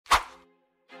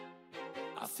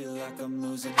feel like I'm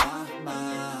losing my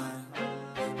mind.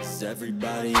 Is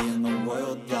everybody in the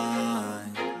world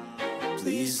blind?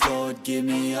 Please, Lord, give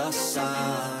me a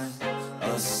sign,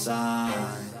 a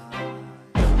sign.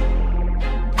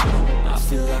 I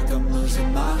feel like I'm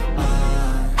losing my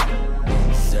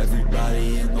mind. Is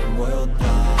everybody in the world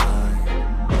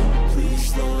blind?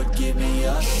 Please, Lord, give me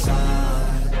a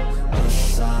sign, a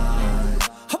sign.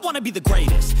 I wanna be the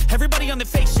greatest. Everybody on the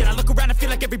fake shit. I look around and feel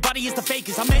like everybody is the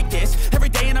fakest. I make this every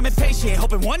day and I'm impatient,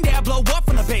 hoping one day I blow up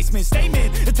from the basement.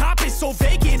 Statement, the top is so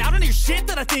vacant. I don't hear shit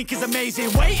that I think is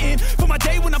amazing. Waiting for my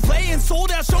day when I'm playing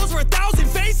sold out shows for 1,000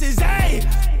 faces. Hey,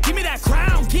 give me that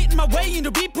crown, get in my way and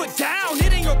to be put down.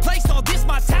 It ain't your place, all this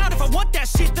my town. If I want that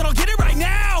shit, then I'll get it right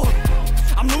now.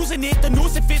 I'm losing it, the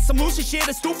noose it fits. I'm losing shit,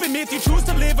 a stupid myth. You choose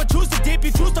to live or choose to dip.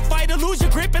 You choose to fight or lose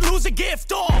your grip and lose a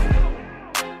gift.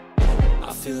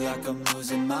 I feel like I'm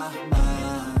losing my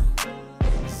mind.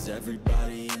 Is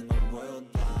everybody in the world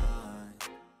blind?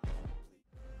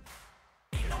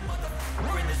 Ain't no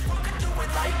motherfucker in this world could do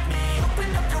it like me.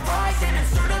 Open up your eyes and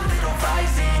insert a little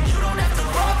rising. You don't have to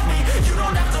love me, you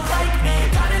don't have to like me.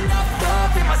 Got enough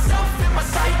love in myself, in my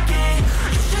psyche.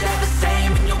 You should have the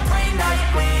same in your brain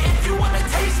nightly. If you wanna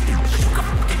taste it, you can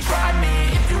fucking try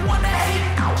me. If you wanna hate,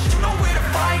 you know where to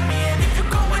find me. And if you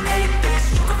go and hate this,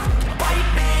 you can fucking bite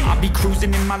me. I'll be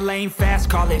cruising in my lane fast,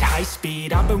 call it high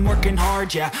speed. I've been working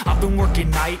hard, yeah, I've been working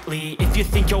nightly. If you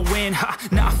think you'll win, ha,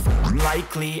 not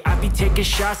likely. I be taking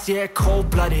shots, yeah,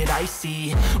 cold-blooded,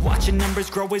 icy. Watching numbers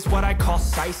grow is what I call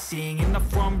sightseeing. In the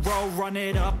front row, run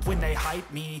it up when they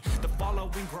hype me. The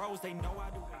following grows, they know how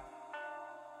to win.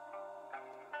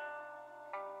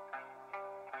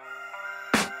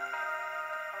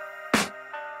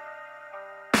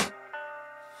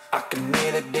 I can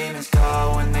hear the demons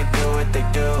call when they do what they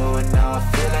do. And now I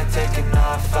feel like taking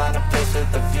off, find a place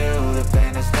with a view. The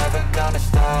pain is never gonna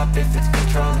stop if it's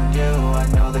controlling you. I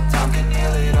know that time can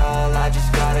heal it all, I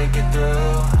just gotta get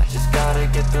through. I just gotta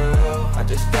get through, I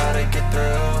just gotta get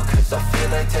through. Cause I feel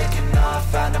like taking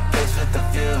off, find a place with a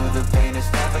view. The pain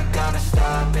is never gonna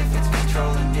stop if it's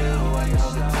controlling you. I know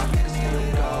that time can heal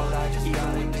it all, I just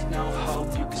gotta get through. No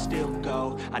hope, you can still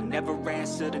go. I never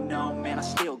answer to no, man, I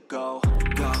still go.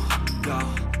 Go, go,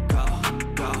 go,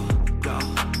 go, go,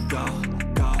 go,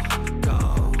 go,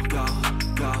 go, go,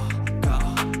 go,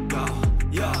 go, go,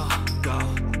 yeah, go,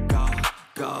 go,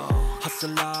 go.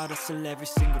 Hustle hard, hustle every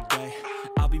single day.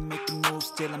 I'll be making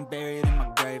moves till I'm buried in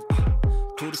my grave.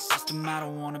 To the system, I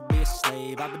don't wanna be a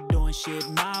slave. I've been doing shit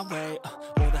my way,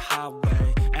 or the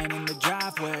highway. And in the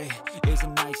driveway is a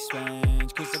nice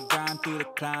range. Cause I grind through the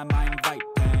climb, I invite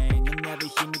pain. You'll never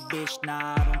hear me, bitch,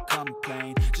 nah, I don't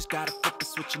complain. Just gotta flip the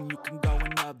switch and you can go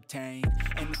and obtain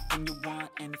anything you want,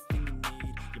 anything you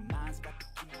need. Your mind's got the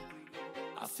key.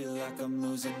 I feel like I'm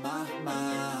losing my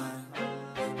mind.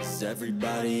 Is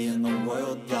everybody in the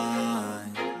world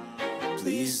blind?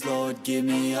 Please, Lord, give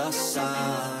me a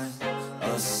sign,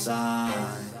 a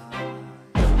sign.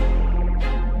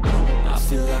 I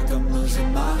feel like I'm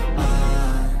losing my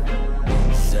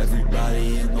mind. Is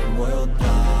everybody in the world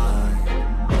blind?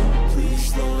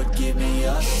 Please, Lord, give me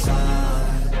a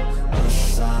sign, a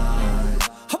sign.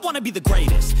 I wanna be the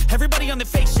greatest. Everybody on the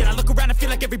fake shit. I look around and feel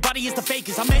like everybody is the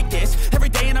fakest. I make this every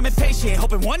day and I'm impatient,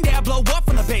 hoping one day I blow up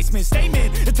from the basement.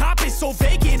 Statement, the top is so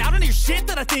vacant. I don't hear shit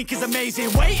that I think is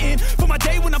amazing. Waiting for my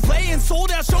day when I'm playing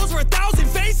sold out shows for 1,000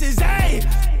 faces. Hey,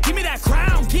 give me that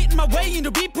crown, get in my way and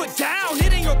to be put down.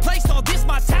 It ain't your place, all this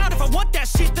my town. If I want that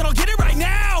shit, then I'll get it right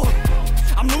now.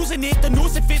 I'm losing it, the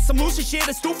noose it fits. I'm losing shit,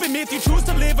 a stupid myth. You choose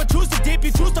to live or choose to dip.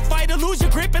 You choose to fight or lose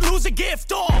your grip and lose a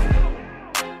gift.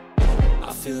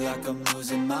 I feel like I'm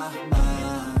losing my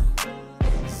mind.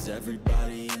 Is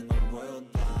everybody in the world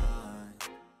blind?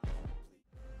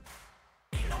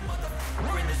 Ain't no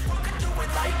motherfucker in this world could do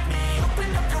it like me. Open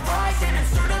up your eyes and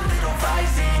insert a little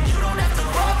rising. You don't have to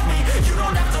love me, you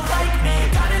don't have to like me.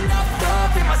 Got enough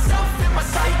love in myself, in my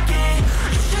psyche.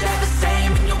 You should have the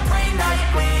same in your brain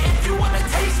nightly. If you wanna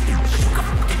taste it, you can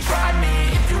fucking try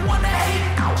me. If you wanna hate,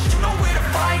 you know where to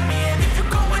find me. And if you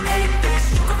go and hate this,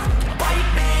 you can fucking bite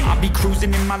me. I'll be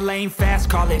cruising in my lane fast,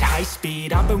 call it high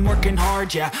speed. I've been working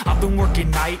hard, yeah, I've been working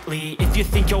nightly. If you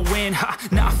think you'll win, ha,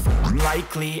 not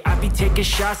likely. I be taking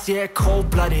shots, yeah,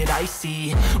 cold-blooded,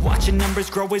 icy. Watching numbers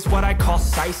grow is what I call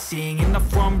sightseeing. In the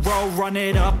front row, run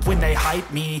it up when they hype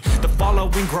me. The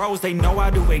following grows, they know how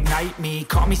to ignite me.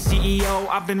 Call me CEO,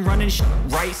 I've been running shit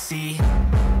right, see.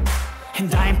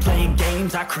 And I ain't playing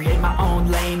games, I create my own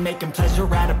lane, making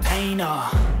pleasure out of pain,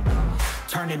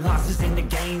 turning losses into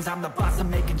gains. I'm the boss, I'm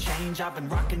making change. I've been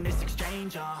rocking this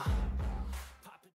exchange,